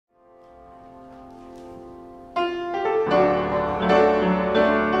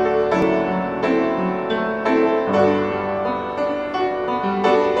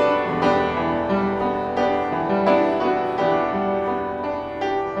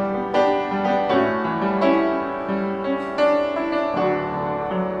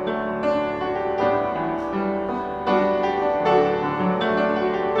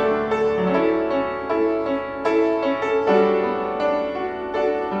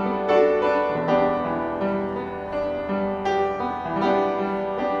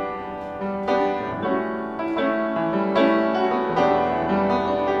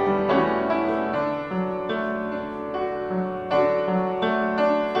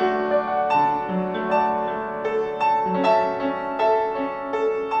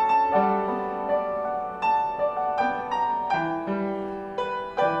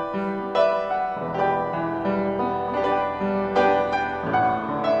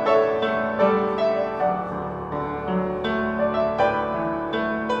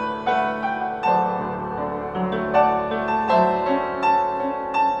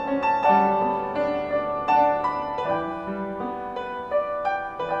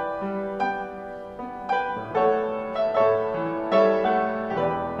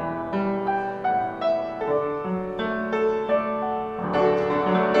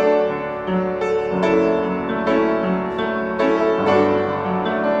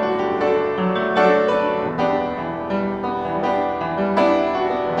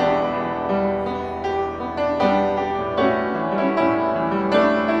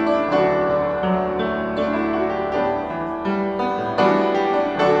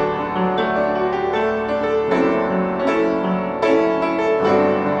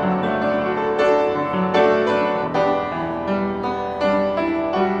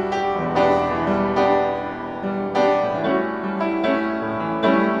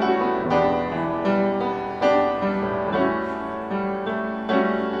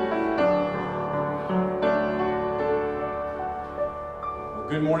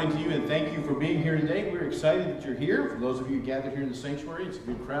morning to you, and thank you for being here today. We're excited that you're here. For those of you gathered here in the sanctuary, it's a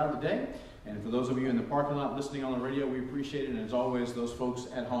good crowd today. And for those of you in the parking lot listening on the radio, we appreciate it. And as always, those folks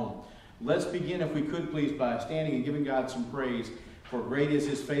at home. Let's begin, if we could, please, by standing and giving God some praise. For great is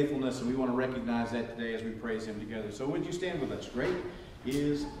his faithfulness, and we want to recognize that today as we praise him together. So would you stand with us? Great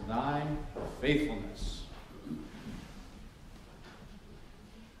is thy faithfulness.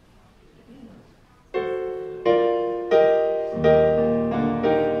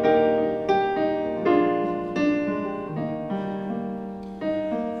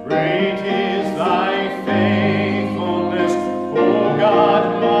 Great is thy faithfulness, O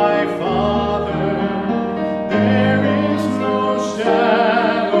God, my Father. There is no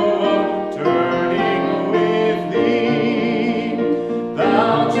shadow of turning with thee.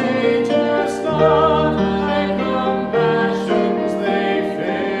 Thou changest not, thy compassions they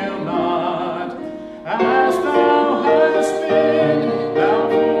fail not. As thou hast been, thou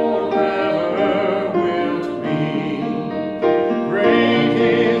forever wilt be. Great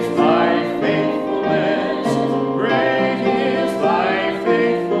is thy faithfulness, great is thy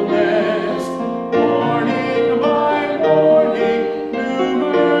faithfulness. Morning by morning, new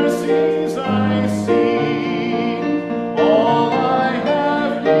mercies I see. All I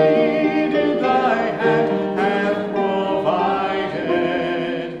have needed, thy hand hath provided.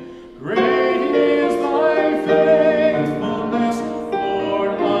 Great is thy faithfulness,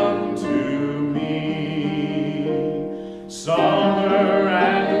 Lord, unto me. Summer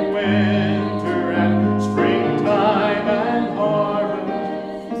and winter and springtime and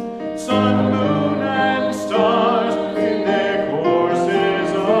harvest, sun, moon, and stars in their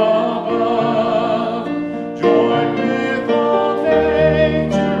courses above, join with all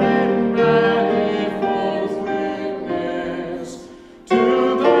nature in manifold witness to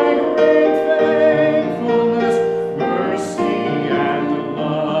thy great faithfulness, mercy, and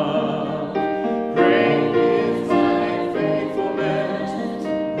love. Great is thy faithfulness,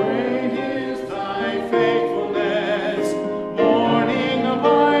 great is thy faithfulness. Morning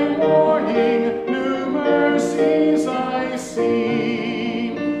by morning, new mercies I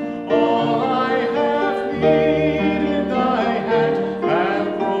see. All I have needed, thy hand hath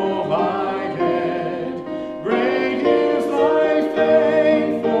provided. Great is thy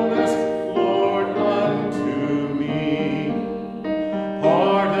faithfulness, Lord, unto me.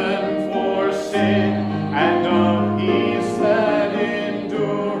 Pardon for sin and of peace that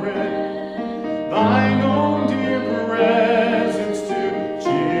endureth, thine own dear presence to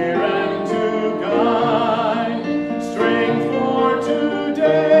cheer and to guide, strength for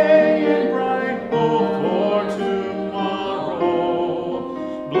today and bright hope for tomorrow,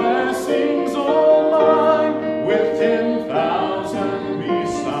 blessings all mine with 10,000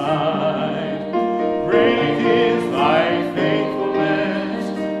 beside. Great is thy faithfulness,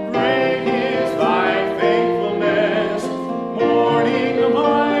 great is thy faithfulness. Morning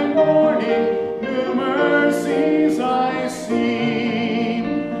by morning, new mercies I see.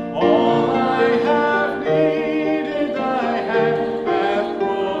 All I have needed, thy hand hath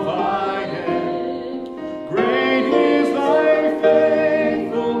provided. Great is thy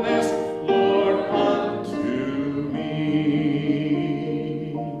faithfulness, Lord, unto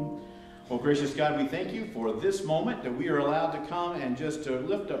me. Well, gracious God, we thank you for this moment that we are allowed to come and just to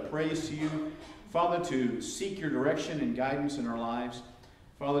lift up praise to you. Father, to seek your direction and guidance in our lives.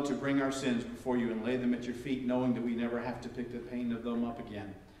 Father, to bring our sins before you and lay them at your feet, knowing that we never have to pick the pain of them up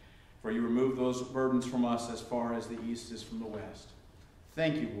again. For you remove those burdens from us as far as the east is from the west.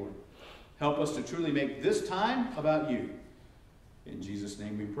 Thank you, Lord. Help us to truly make this time about you. In Jesus'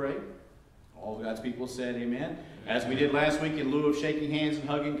 name we pray. All of God's people said amen. As we did last week, in lieu of shaking hands and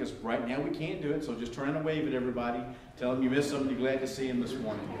hugging, because right now we can't do it, so just turn and wave at everybody. Tell them you miss them, you're glad to see them this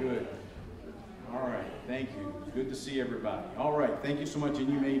morning. Good. All right, thank you. Good to see everybody. All right, thank you so much, and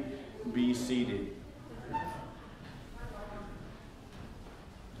you may be seated.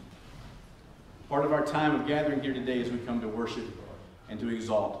 Part of our time of gathering here today is we come to worship and to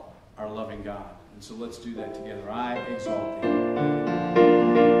exalt our loving God. And so let's do that together. I exalt thee.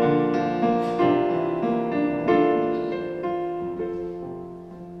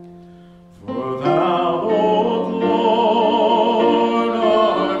 For thou, O Lord,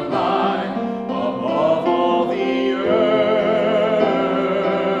 art high above all the earth.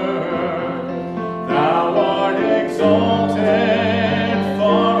 Thou art exalted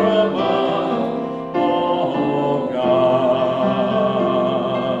far above all gods.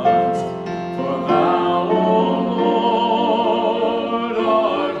 For thou, O Lord,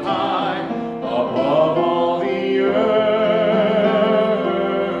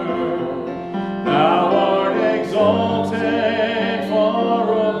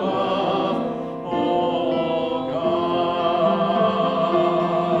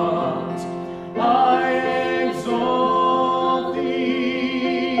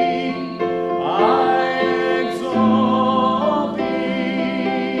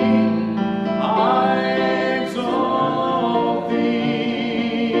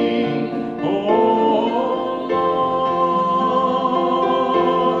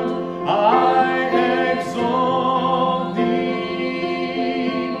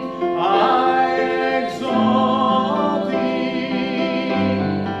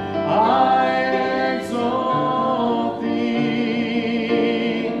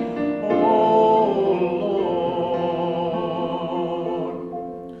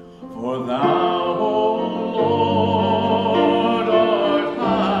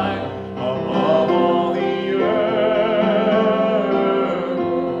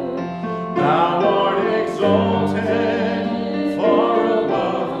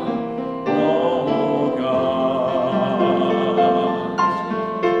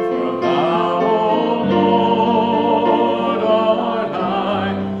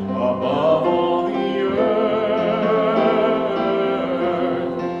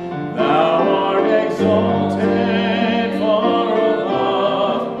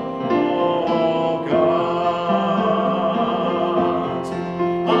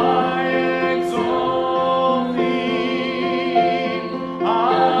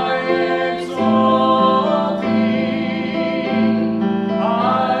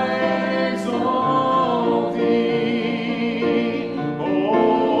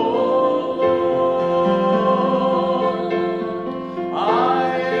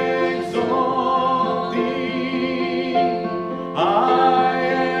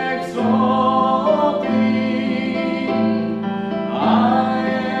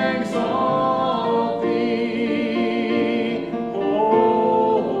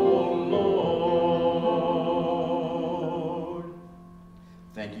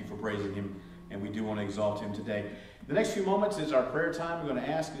 thank you for praising him, and we do want to exalt him today. The next few moments is our prayer time. We're going to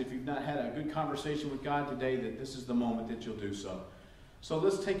ask that if you've not had a good conversation with God today, that this is the moment that you'll do so. So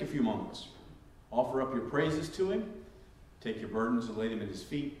let's take a few moments. Offer up your praises to him. Take your burdens and lay them at his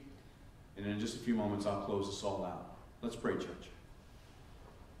feet. And in just a few moments, I'll close us all out. Let's pray, church.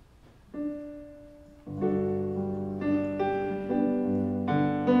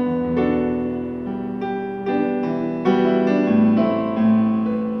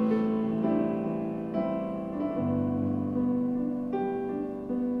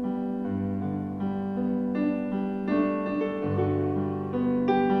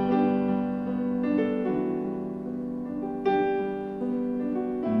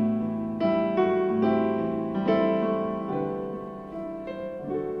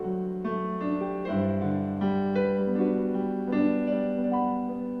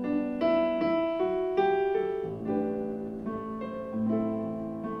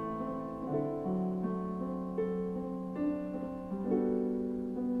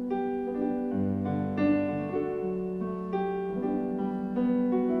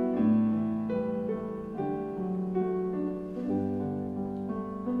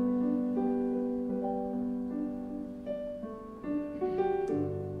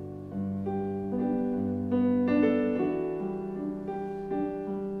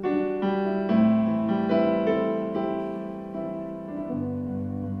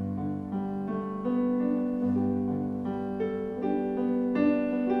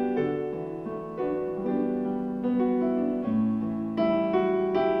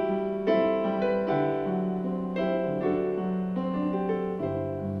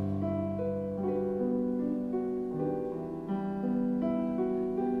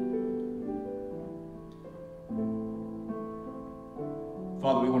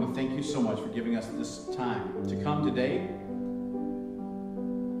 Father, we want to thank you so much for giving us this time to come today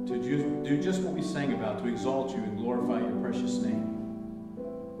to do just what we sang about, to exalt you and glorify your precious name.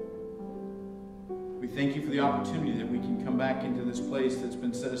 We thank you for the opportunity that we can come back into this place that's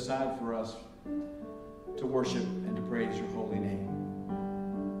been set aside for us to worship and to praise your holy name.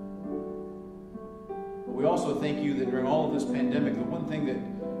 But we also thank you that during all of this pandemic, the one thing that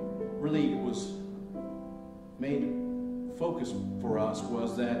really was made focus for us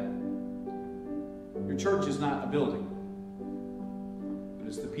was that your church is not a building, but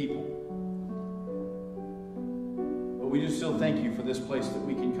it's the people. But we do still thank you for this place that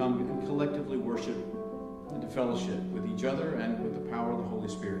we can come and collectively worship and to fellowship with each other and with the power of the Holy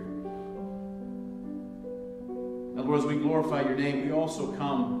Spirit. Now, Lord, as we glorify your name, we also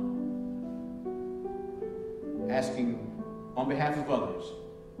come asking on behalf of others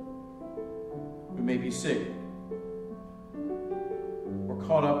who may be sick,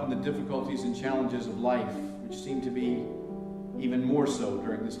 caught up in the difficulties and challenges of life, which seem to be even more so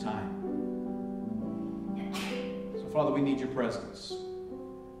during this time. So, Father, we need your presence.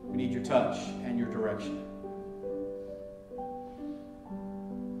 We need your touch and your direction.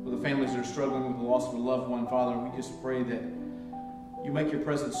 For the families that are struggling with the loss of a loved one, Father, we just pray that you make your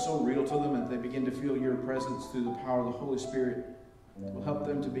presence so real to them and they begin to feel your presence through the power of the Holy Spirit that will help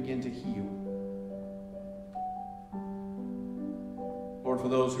them to begin to heal. Lord, for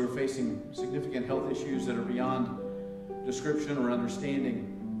those who are facing significant health issues that are beyond description or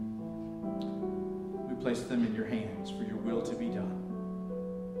understanding, we place them in your hands for your will to be done.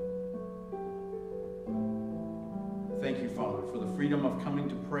 Thank you, Father, for the freedom of coming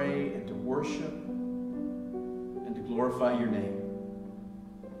to pray and to worship and to glorify your name.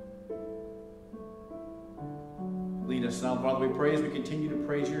 Lead us now, Father, we pray as we continue to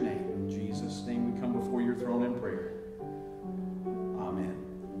praise your name. In Jesus' name we come before your throne in prayer.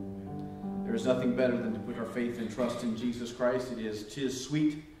 There is nothing better than to put our faith and trust in Jesus Christ. Tis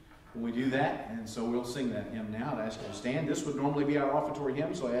sweet when we do that, and so we'll sing that hymn now. I'd ask you to stand. This would normally be our offertory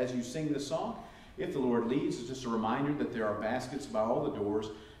hymn, so as you sing this song, if the Lord leads, it's just a reminder that there are baskets by all the doors,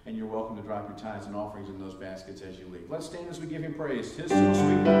 and you're welcome to drop your tithes and offerings in those baskets as you leave. Let's stand as we give him praise. Tis so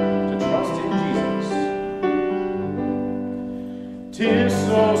sweet to trust in Jesus. Tis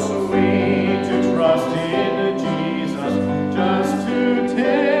so sweet to trust in Jesus, just to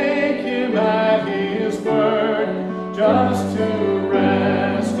take him at his word, just to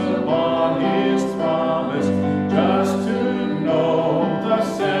rest upon his promise, just to know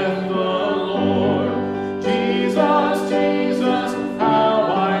thus saith the Lord. Jesus, Jesus,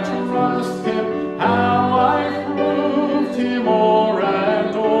 how I trust him, how I proved him o'er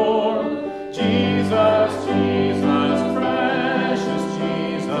and o'er. Jesus, Jesus, precious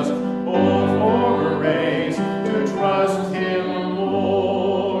Jesus, oh, for grace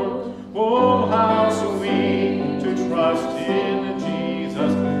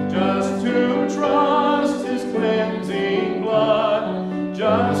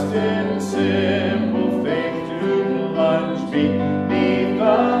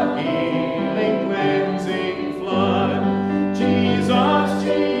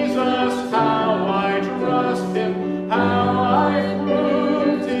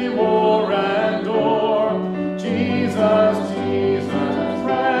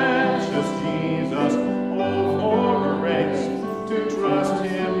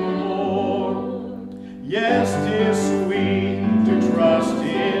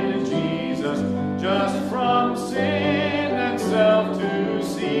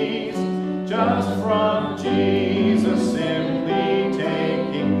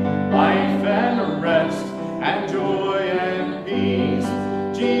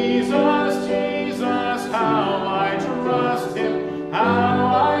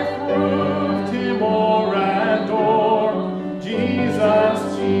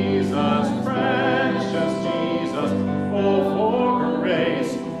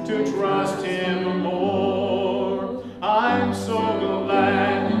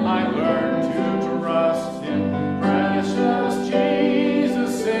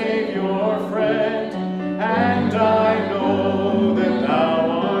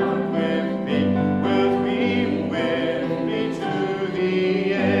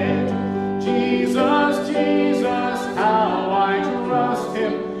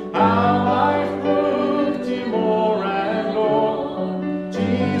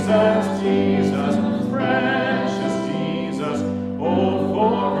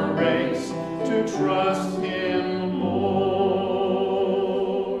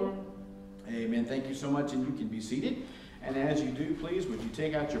Thank you so much, and you can be seated. And as you do, please, would you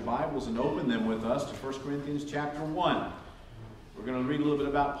take out your Bibles and open them with us to 1 Corinthians chapter 1. We're going to read a little bit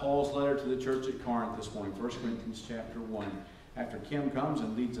about Paul's letter to the church at Corinth this morning, 1 Corinthians chapter 1. After Kim comes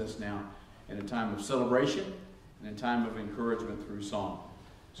and leads us now in a time of celebration and a time of encouragement through song.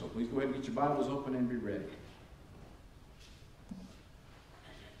 So please go ahead and get your Bibles open and be ready.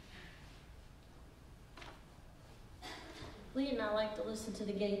 Lee and I like to listen to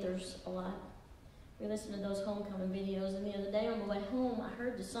the Gaithers a lot. We listen to those homecoming videos, and the other day on the way home, I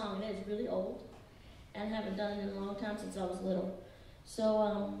heard the song. It is really old, and I haven't done it in a long time since I was little.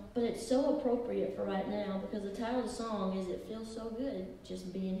 So, but it's so appropriate for right now because the title of the song is "It Feels So Good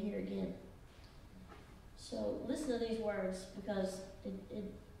Just Being Here Again." So listen to these words because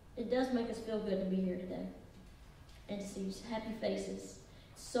it does make us feel good to be here today and to see happy faces.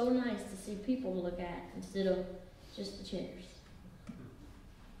 It's so nice to see people to look at instead of just the chairs.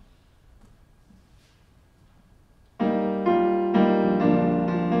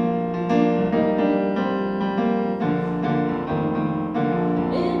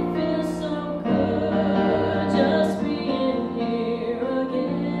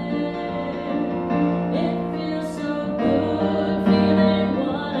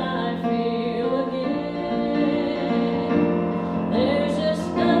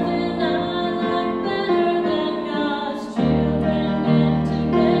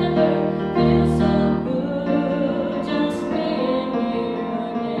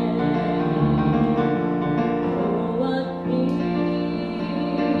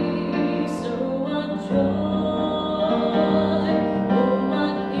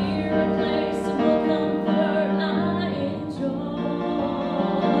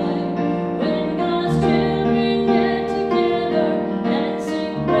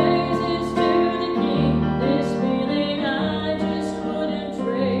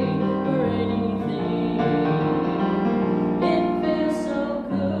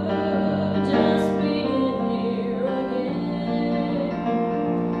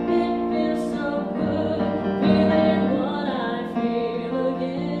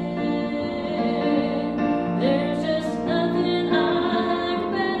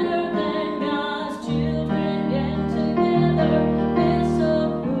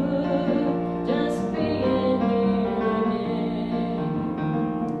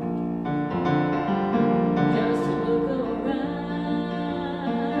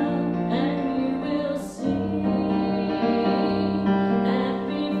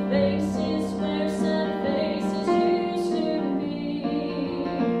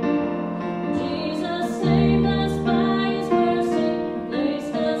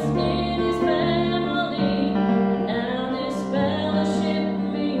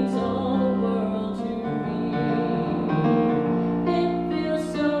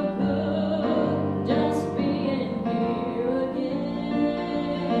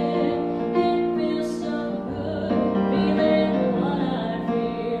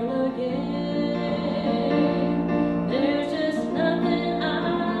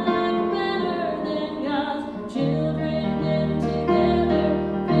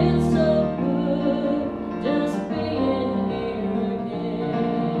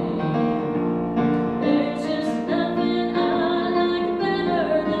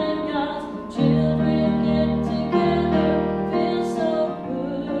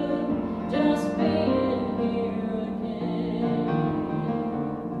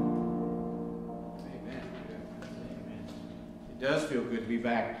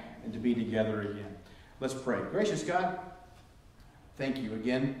 Back and to be together again. Let's pray. Gracious God, thank you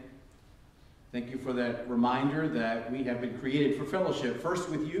again. Thank you for that reminder that we have been created for fellowship, first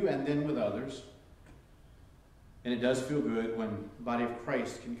with you and then with others. And it does feel good when the body of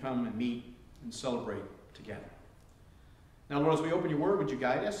Christ can come and meet and celebrate together. Now, Lord, as we open your word, would you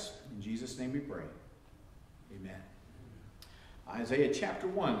guide us? In Jesus' name we pray. Amen. Isaiah chapter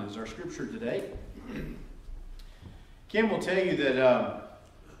 1 is our scripture today. Kim will tell you that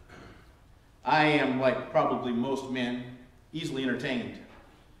I am, like probably most men, easily entertained.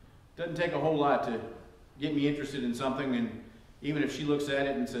 Doesn't take a whole lot to get me interested in something, and even if she looks at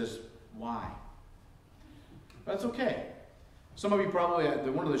it and says, why? That's okay. Some of you probably,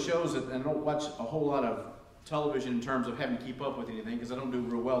 one of the shows that I don't watch a whole lot of television in terms of having to keep up with anything because I don't do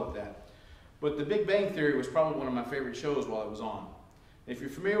real well at that. But The Big Bang Theory was probably one of my favorite shows while it was on. If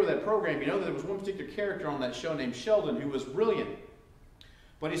you're familiar with that program, you know that there was one particular character on that show named Sheldon who was brilliant.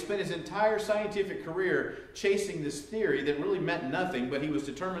 But he spent his entire scientific career chasing this theory that really meant nothing, but he was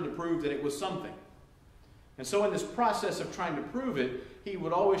determined to prove that it was something. And so in this process of trying to prove it, he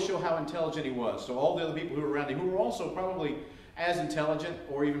would always show how intelligent he was. So all the other people who were around him, who were also probably as intelligent,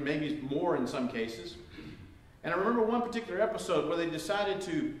 or even maybe more in some cases. And I remember one particular episode where they just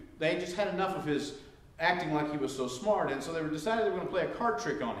had enough of his acting like he was so smart, and so they decided they were going to play a card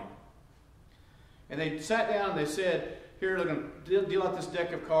trick on him. And they sat down and they said, here, they're going to deal out this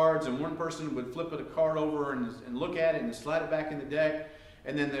deck of cards, and one person would flip a card over and look at it and slide it back in the deck,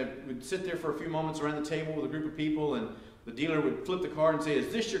 and then they would sit there for a few moments around the table with a group of people, and the dealer would flip the card and say,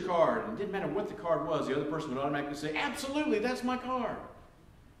 is this your card? And it didn't matter what the card was, the other person would automatically say, absolutely, that's my card.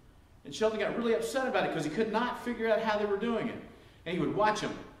 And Sheldon got really upset about it because he could not figure out how they were doing it. And he would watch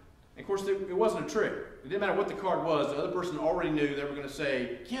them. And of course, it wasn't a trick. It didn't matter what the card was. The other person already knew they were going to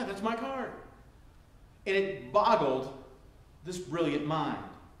say, yeah, that's my card. And it boggled this brilliant mind.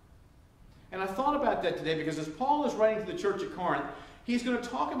 And I thought about that today because as Paul is writing to the church at Corinth, he's going to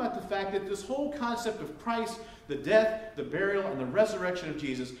talk about the fact that this whole concept of Christ, the death, the burial, and the resurrection of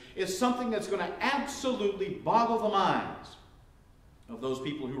Jesus is something that's going to absolutely boggle the minds of those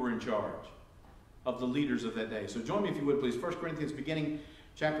people who were in charge, of the leaders of that day. So join me if you would, please. 1 Corinthians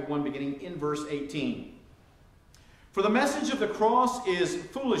chapter 1, beginning in verse 18. For the message of the cross is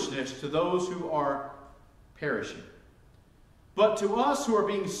foolishness to those who are perishing. But to us who are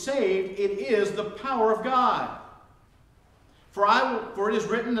being saved, it is the power of God. For it is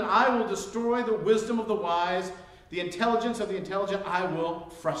written that I will destroy the wisdom of the wise, the intelligence of the intelligent I will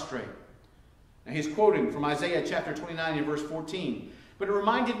frustrate. Now he's quoting from Isaiah chapter 29 and verse 14. But it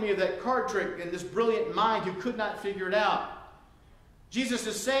reminded me of that card trick and this brilliant mind who could not figure it out. Jesus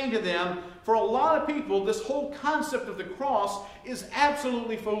is saying to them, for a lot of people, this whole concept of the cross is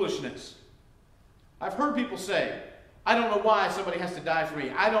absolutely foolishness. I've heard people say, I don't know why somebody has to die for me.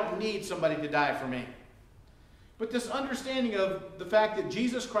 I don't need somebody to die for me. But this understanding of the fact that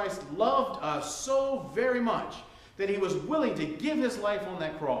Jesus Christ loved us so very much that he was willing to give his life on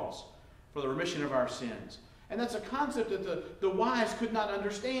that cross for the remission of our sins. And that's a concept that the wise could not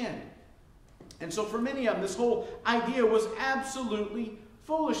understand. And so for many of them, this whole idea was absolutely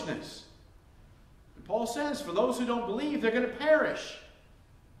foolishness. And Paul says, for those who don't believe, they're going to perish.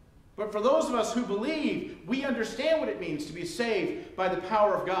 But for those of us who believe, we understand what it means to be saved by the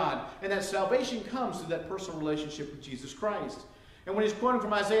power of God. And that salvation comes through that personal relationship with Jesus Christ. And when he's quoting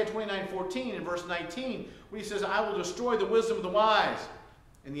from Isaiah 29:14 in verse 19, when he says, I will destroy the wisdom of the wise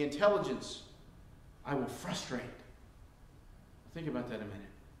and the intelligence I will frustrate. Think about that a minute.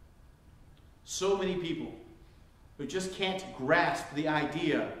 So many people who just can't grasp the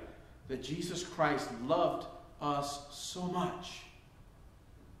idea that Jesus Christ loved us so much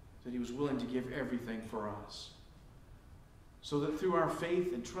that he was willing to give everything for us. So that through our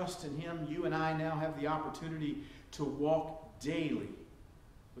faith and trust in him, you and I now have the opportunity to walk daily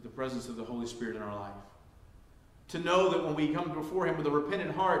with the presence of the Holy Spirit in our life. To know that when we come before him with a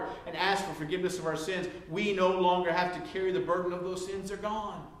repentant heart and ask for forgiveness of our sins, we no longer have to carry the burden of those sins. They're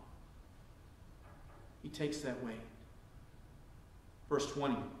gone. He takes that weight. Verse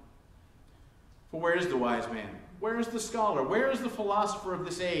 20. For where is the wise man? Where is the scholar? Where is the philosopher of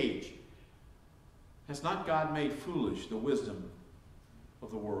this age? Has not God made foolish the wisdom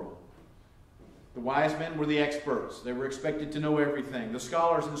of the world? The wise men were the experts. They were expected to know everything. The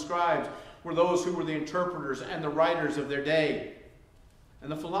scholars and scribes were those who were the interpreters and the writers of their day.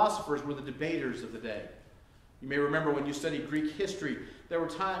 And the philosophers were the debaters of the day. You may remember when you studied Greek history, there were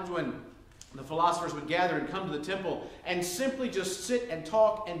times when the philosophers would gather and come to the temple and simply just sit and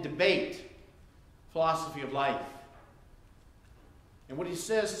talk and debate philosophy of life. And what he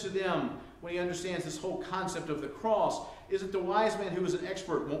says to them when he understands this whole concept of the cross is that the wise man who is an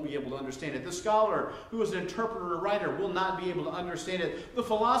expert won't be able to understand it. The scholar who is an interpreter or writer will not be able to understand it. The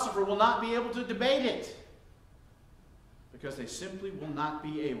philosopher will not be able to debate it because they simply will not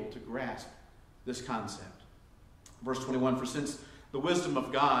be able to grasp this concept. Verse 21, for since the wisdom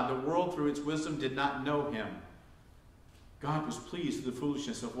of God, the world through its wisdom did not know him, God was pleased with the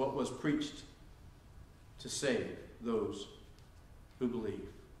foolishness of what was preached to save those who believe.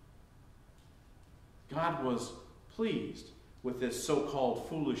 God was pleased with this so-called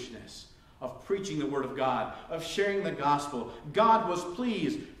foolishness of preaching the Word of God, of sharing the gospel. God was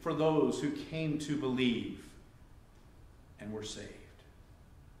pleased for those who came to believe and were saved.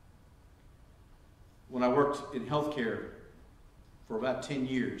 When I worked in healthcare for about 10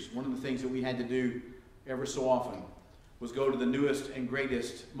 years, one of the things that we had to do ever so often was go to the newest and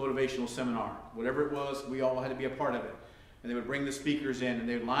greatest motivational seminar. Whatever it was, we all had to be a part of it. And they would bring the speakers in and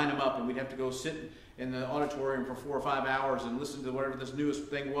they would line them up and we'd have to go sit in the auditorium for 4 or 5 hours and listen to whatever this newest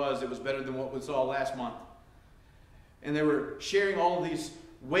thing was that was better than what we saw last month. And they were sharing all of these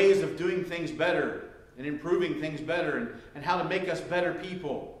ways of doing things better and improving things better and how to make us better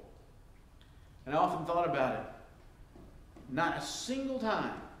people. And I often thought about it. not a single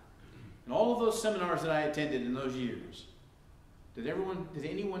time in all of those seminars that I attended in those years did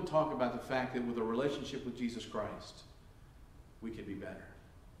anyone talk about the fact that with a relationship with Jesus Christ, we could be better.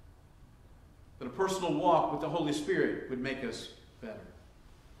 That a personal walk with the Holy Spirit would make us better.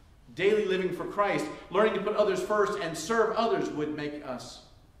 Daily living for Christ, learning to put others first and serve others would make us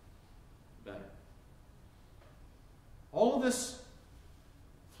better. All of this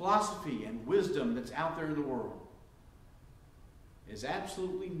philosophy and wisdom that's out there in the world is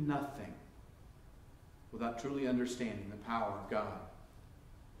absolutely nothing without truly understanding the power of God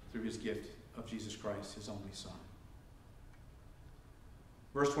through his gift of Jesus Christ, his only Son.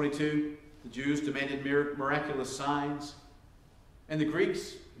 Verse 22, the Jews demanded miraculous signs, and the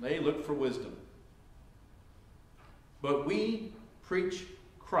Greeks, they looked for wisdom. But we preach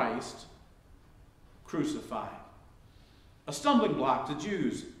Christ crucified, a stumbling block to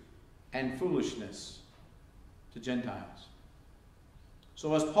Jews and foolishness to Gentiles.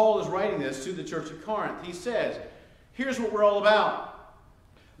 So as Paul is writing this to the church at Corinth, he says, here's what we're all about.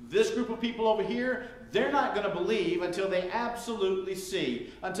 This group of people over here, they're not going to believe until they absolutely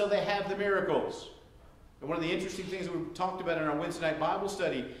see, until they have the miracles. And one of the interesting things that we talked about in our Wednesday night Bible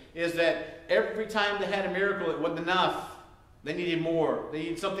study is that every time they had a miracle, it wasn't enough. They needed more. They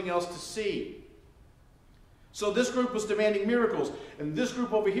needed something else to see. So this group was demanding miracles. And this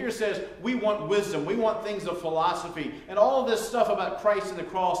group over here says, we want wisdom. We want things of philosophy. And all this stuff about Christ and the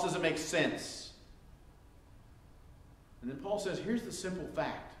cross doesn't make sense. And then Paul says, here's the simple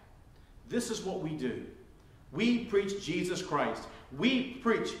fact. This is what we do. We preach Jesus Christ. We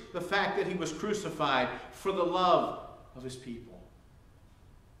preach the fact that he was crucified for the love of his people.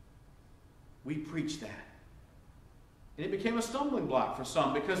 We preach that. And it became a stumbling block for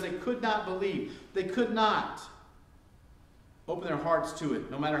some because they could not believe. They could not open their hearts to it,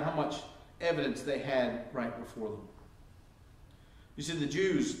 no matter how much evidence they had right before them. You see, the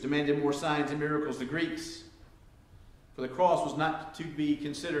Jews demanded more signs and miracles. The Greeks, for the cross was not to be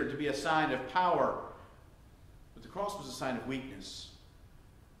considered to be a sign of power, but the cross was a sign of weakness.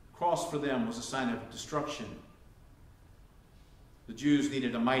 The cross for them was a sign of destruction. The Jews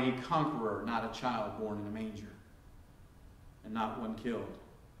needed a mighty conqueror, not a child born in a manger, and not one killed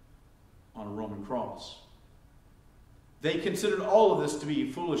on a Roman cross. They considered all of this to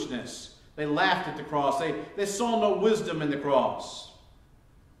be foolishness. They laughed at the cross. They saw no wisdom in the cross.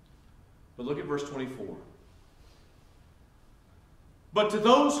 But look at verse 24. But to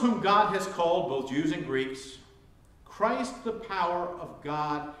those whom God has called, both Jews and Greeks, Christ the power of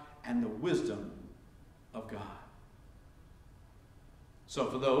God and the wisdom of God. So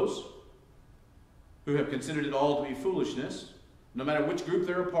for those who have considered it all to be foolishness, no matter which group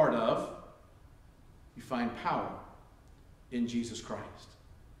they're a part of, you find power in Jesus Christ.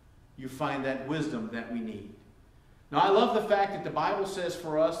 You find that wisdom that we need. Now, I love the fact that the Bible says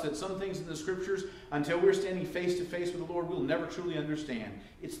for us that some things in the Scriptures, until we're standing face to face with the Lord, we'll never truly understand.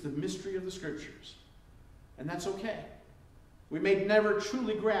 It's the mystery of the Scriptures. And that's okay. We may never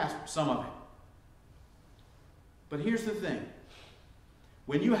truly grasp some of it. But here's the thing.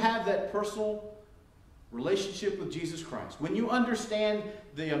 When you have that personal relationship with Jesus Christ, when you understand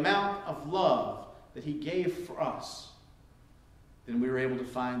the amount of love that he gave for us, then we were able to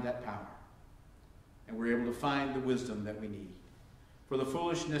find that power. And we're able to find the wisdom that we need. For the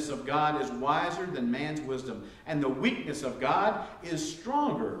foolishness of God is wiser than man's wisdom, and the weakness of God is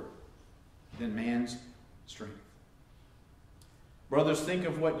stronger than man's strength. Brothers, think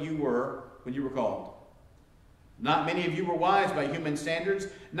of what you were when you were called. Not many of you were wise by human standards.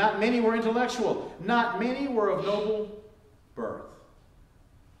 Not many were intellectual. Not many were of noble birth.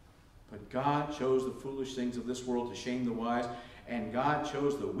 But God chose the foolish things of this world to shame the wise, and God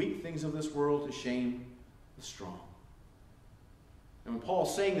chose the weak things of this world to shame the strong. And when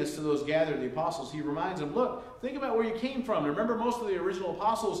Paul's saying this to those gathered, the apostles, he reminds them, look, think about where you came from. Remember, most of the original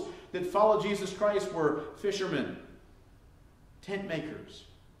apostles that followed Jesus Christ were fishermen, tent makers.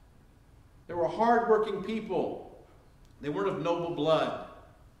 They were hard-working people. They weren't of noble blood.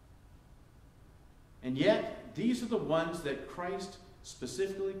 And yet, these are the ones that Christ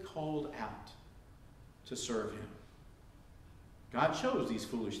specifically called out to serve him. God chose these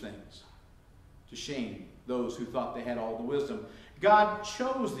foolish things to shame those who thought they had all the wisdom. God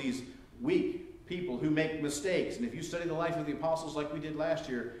chose these weak people who make mistakes. And if you study the life of the apostles like we did last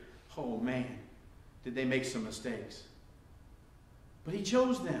year, oh man, did they make some mistakes. But he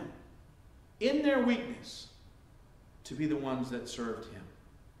chose them in their weakness to be the ones that served him.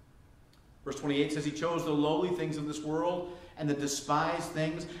 Verse 28 says he chose the lowly things of this world and the despised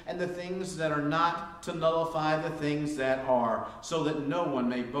things and the things that are not, to nullify the things that are, so that no one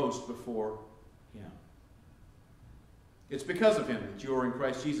may boast before him. It's because of him that you are in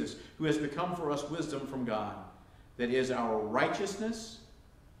Christ Jesus, who has become for us wisdom from God, that is our righteousness,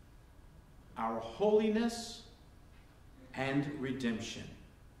 our holiness, and redemption.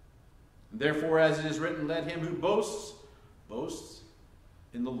 Therefore, as it is written, let him who boasts, boast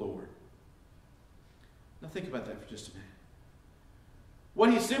in the Lord. Now think about that for just a minute.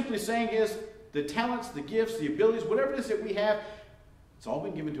 What he's simply saying is the talents, the gifts, the abilities, whatever it is that we have, it's all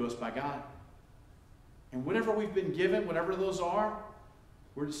been given to us by God. And whatever we've been given, whatever those are,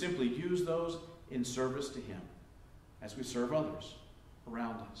 we're to simply use those in service to him as we serve others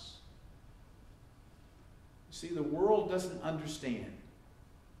around us. See, the world doesn't understand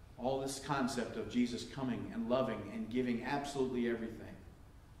all this concept of Jesus coming and loving and giving absolutely everything.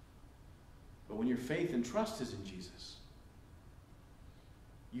 But when your faith and trust is in Jesus,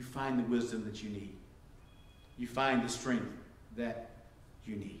 you find the wisdom that you need. You find the strength that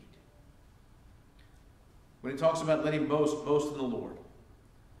you need. When it talks about letting boast, boast in the Lord.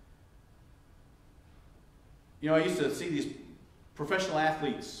 You know, I used to see these professional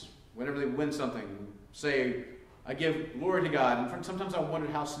athletes, whenever they win something, say, I give glory to God. And sometimes I wondered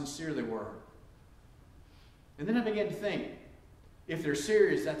how sincere they were. And then I began to think, if they're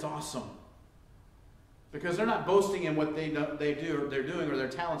serious, that's awesome. Because they're not boasting in what they're doing, or their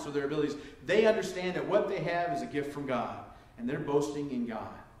talents, or their abilities. They understand that what they have is a gift from God. And they're boasting in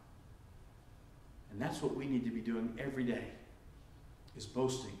God. And that's what we need to be doing every day, is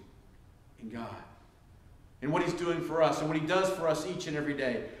boasting in God. And what he's doing for us, and what he does for us each and every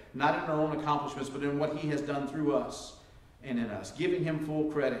day. Not in our own accomplishments, but in what he has done through us and in us. Giving him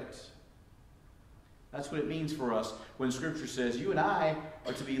full credit. That's what it means for us when Scripture says you and I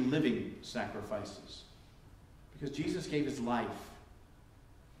are to be living sacrifices. Because Jesus gave his life,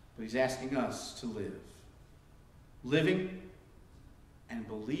 but he's asking us to live. Living and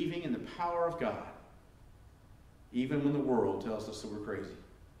believing in the power of God, even when the world tells us that we're crazy.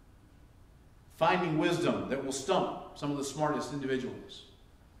 Finding wisdom that will stump some of the smartest individuals,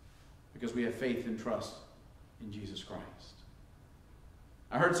 because we have faith and trust in Jesus Christ.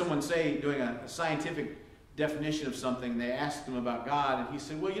 I heard someone say, doing a scientific definition of something, they asked him about God, and he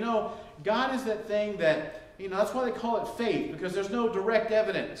said, well, you know, God is that thing that, you know, that's why they call it faith, because there's no direct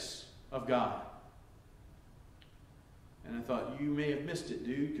evidence of God. And I thought, you may have missed it,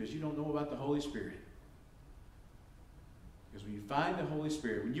 dude, because you don't know about the Holy Spirit. Because when you find the Holy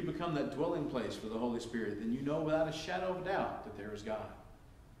Spirit, when you become that dwelling place for the Holy Spirit, then you know without a shadow of doubt that there is God.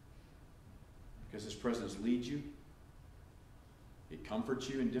 Because his presence leads you. It comforts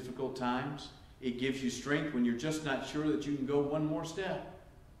you in difficult times. It gives you strength when you're just not sure that you can go one more step.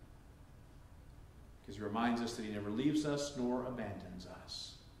 Because he reminds us that he never leaves us nor abandons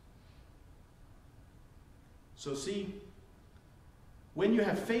us. So see, when you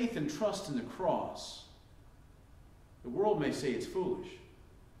have faith and trust in the cross, the world may say it's foolish.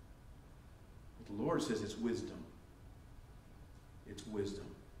 But the Lord says it's wisdom. It's wisdom.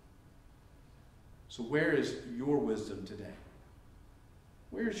 So where is your wisdom today?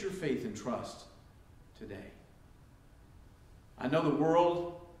 Where is your faith and trust today? I know the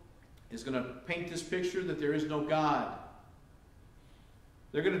world is going to paint this picture that there is no God.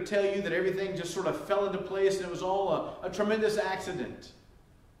 They're going to tell you that everything just sort of fell into place and it was all a tremendous accident.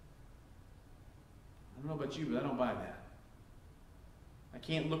 I don't know about you, but I don't buy that. I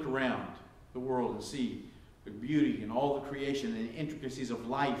can't look around the world and see the beauty and all the creation and the intricacies of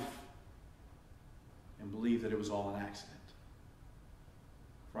life and believe that it was all an accident.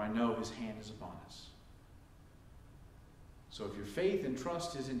 For I know his hand is upon us. So if your faith and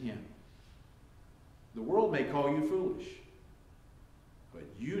trust is in him, the world may call you foolish, but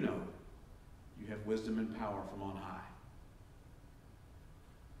you know you have wisdom and power from on high.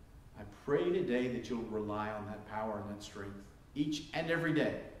 I pray today that you'll rely on that power and that strength each and every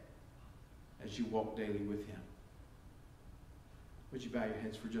day as you walk daily with him. Would you bow your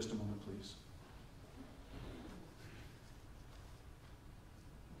heads for just a moment, please?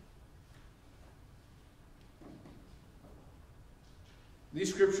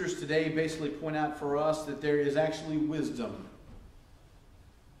 These scriptures today basically point out for us that there is actually wisdom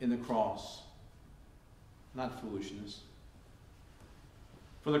in the cross, not foolishness.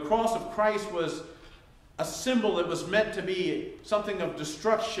 For the cross of Christ was a symbol that was meant to be something of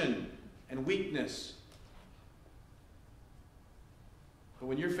destruction and weakness. But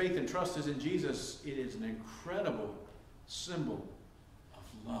when your faith and trust is in Jesus, it is an incredible symbol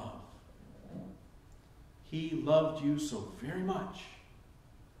of love. He loved you so very much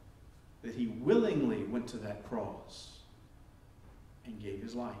that he willingly went to that cross and gave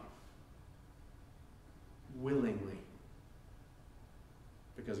his life. Willingly.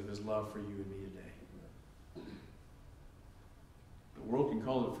 Because of his love for you and me today. The world can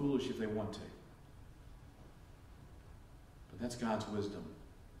call it foolish if they want to. But that's God's wisdom.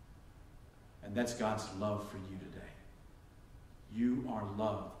 And that's God's love for you today. You are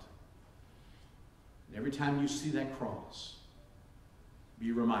loved. And every time you see that cross,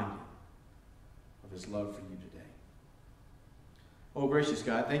 be reminded of his love for you today. Oh, gracious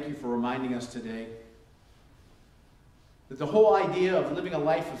God, thank you for reminding us today that the whole idea of living a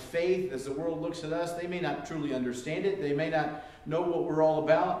life of faith, as the world looks at us, they may not truly understand it. They may not know what we're all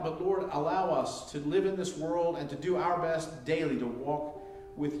about. But Lord, allow us to live in this world and to do our best daily to walk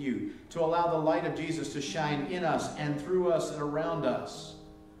with you, to allow the light of Jesus to shine in us and through us and around us,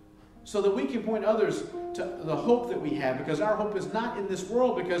 so that we can point others to the hope that we have, because our hope is not in this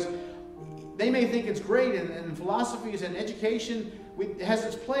world, because they may think it's great and philosophies and education has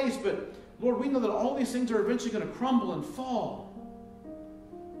its place, but Lord, we know that all these things are eventually going to crumble and fall.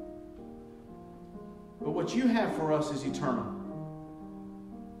 But what you have for us is eternal.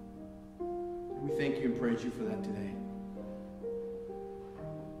 And we thank you and praise you for that today.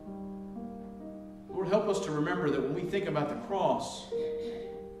 Lord, help us to remember that when we think about the cross,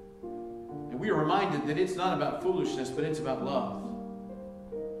 and we are reminded that it's not about foolishness, but it's about love.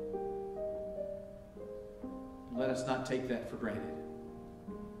 Let us not take that for granted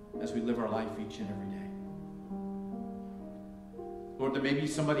as we live our life each and every day. Lord, there may be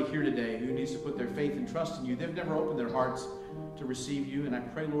somebody here today who needs to put their faith and trust in you. They've never opened their hearts to receive you, and I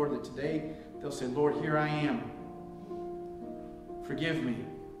pray, Lord, that today they'll say, Lord, here I am. Forgive me.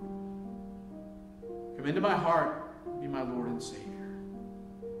 Come into my heart, be my Lord and Savior.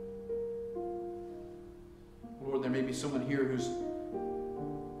 Lord, there may be someone here who's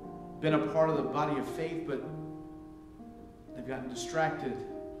been a part of the body of faith, but they've gotten distracted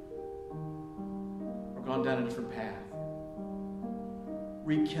or gone down a different path.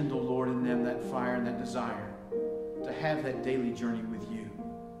 Rekindle, Lord, in them that fire and that desire to have that daily journey with you.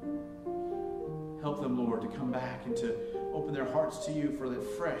 Help them, Lord, to come back and to open their hearts to you for that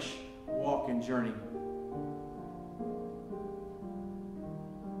fresh walk and journey.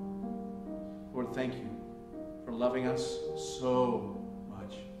 Lord, thank you for loving us so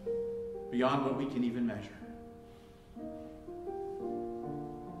much, beyond what we can even measure.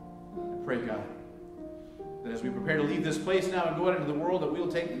 I pray, God, that as we prepare to leave this place now and go out into the world, that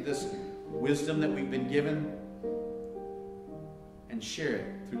we'll take this wisdom that we've been given and share it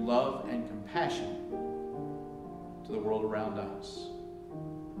through love and compassion to the world around us.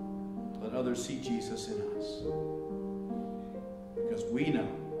 Let others see Jesus in us, because we know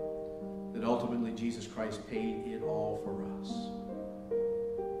that ultimately Jesus Christ paid it all for us.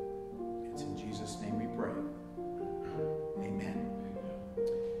 It's in Jesus' name we pray. Amen.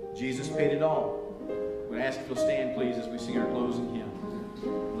 Jesus paid it all. I'm going to ask if you'll stand, please, as we sing our closing hymn.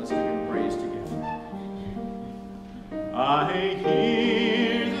 Let's give him praise together. I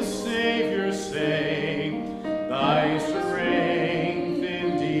hear the Savior say, thy strength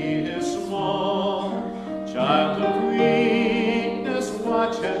indeed is small. Child of weakness,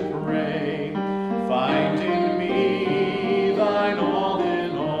 watch and pray. Find in me thine all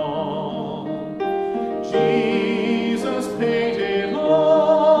in all. Jesus paid it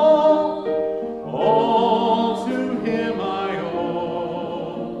all. All to him I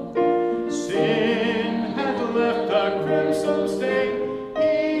owe. Sin had left a crimson stain.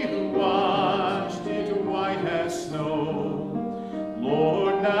 He who washed it white as snow.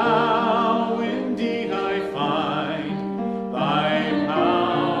 Lord, now indeed I find thy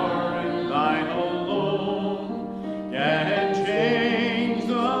power and thine alone can change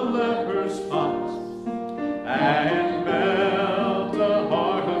the leper's spots and melt a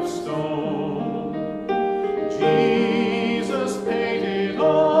heart of stone. Jesus paid it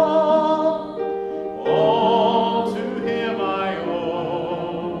all to him I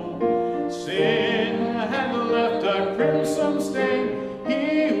owe. Sin had left a crimson stain.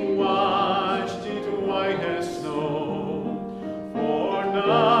 He who washed it white as snow. For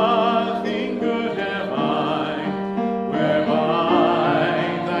nothing good have I,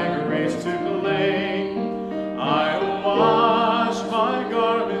 whereby thy grace to claim. I'll wash my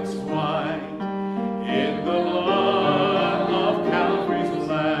garments white in the blood of Calvary's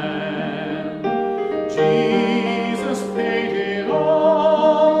Lamb. Jesus paid it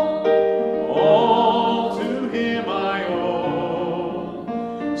all to him I owe.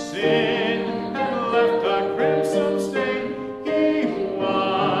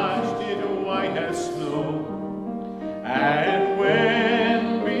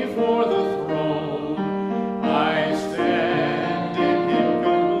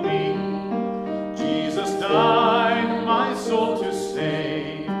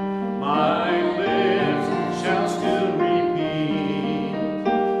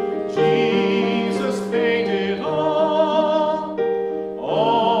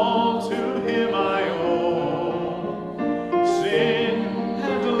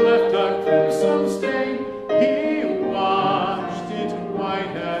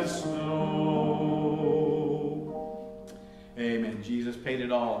 sin. Jesus paid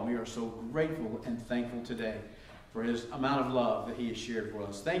it all, and we are so grateful and thankful today for his amount of love that he has shared for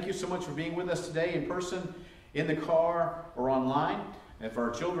us. Thank you so much for being with us today in person, in the car, or online. And for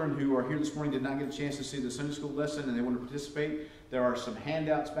our children who are here this morning did not get a chance to see the Sunday school lesson and they want to participate, there are some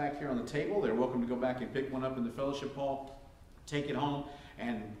handouts back here on the table. They're welcome to go back and pick one up in the fellowship hall, take it home,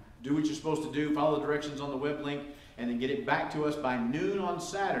 and do what you're supposed to do. Follow the directions on the web link, and then get it back to us by noon on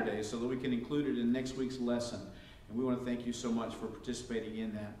Saturday so that we can include it in next week's lesson. And we want to thank you so much for participating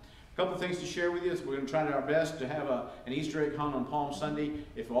in that. A couple of things to share with you. We're going to try our best to have an Easter egg hunt on Palm Sunday,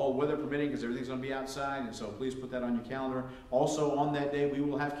 if all weather permitting, because everything's going to be outside, and so please put that on your calendar. Also, on that day, we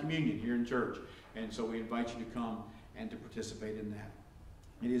will have communion here in church, and so we invite you to come and to participate in that.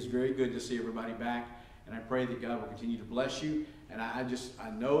 It is very good to see everybody back, and I pray that God will continue to bless you. And I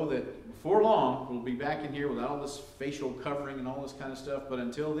know that before long, we'll be back in here without all this facial covering and all this kind of stuff, but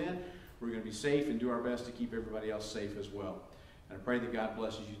until then, we're going to be safe and do our best to keep everybody else safe as well. And I pray that God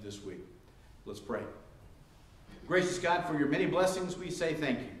blesses you this week. Let's pray. Gracious God, for your many blessings, we say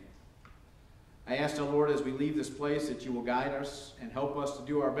thank you. I ask the Lord, as we leave this place, that you will guide us and help us to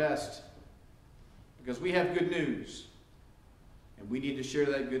do our best, because we have good news, and we need to share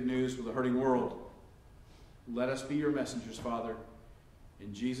that good news with a hurting world. Let us be your messengers, Father.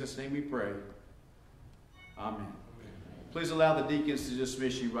 In Jesus' name we pray. Amen. Please allow the deacons to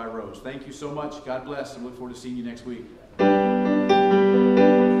dismiss you by rows. Thank you so much. God bless, and look forward to seeing you next week.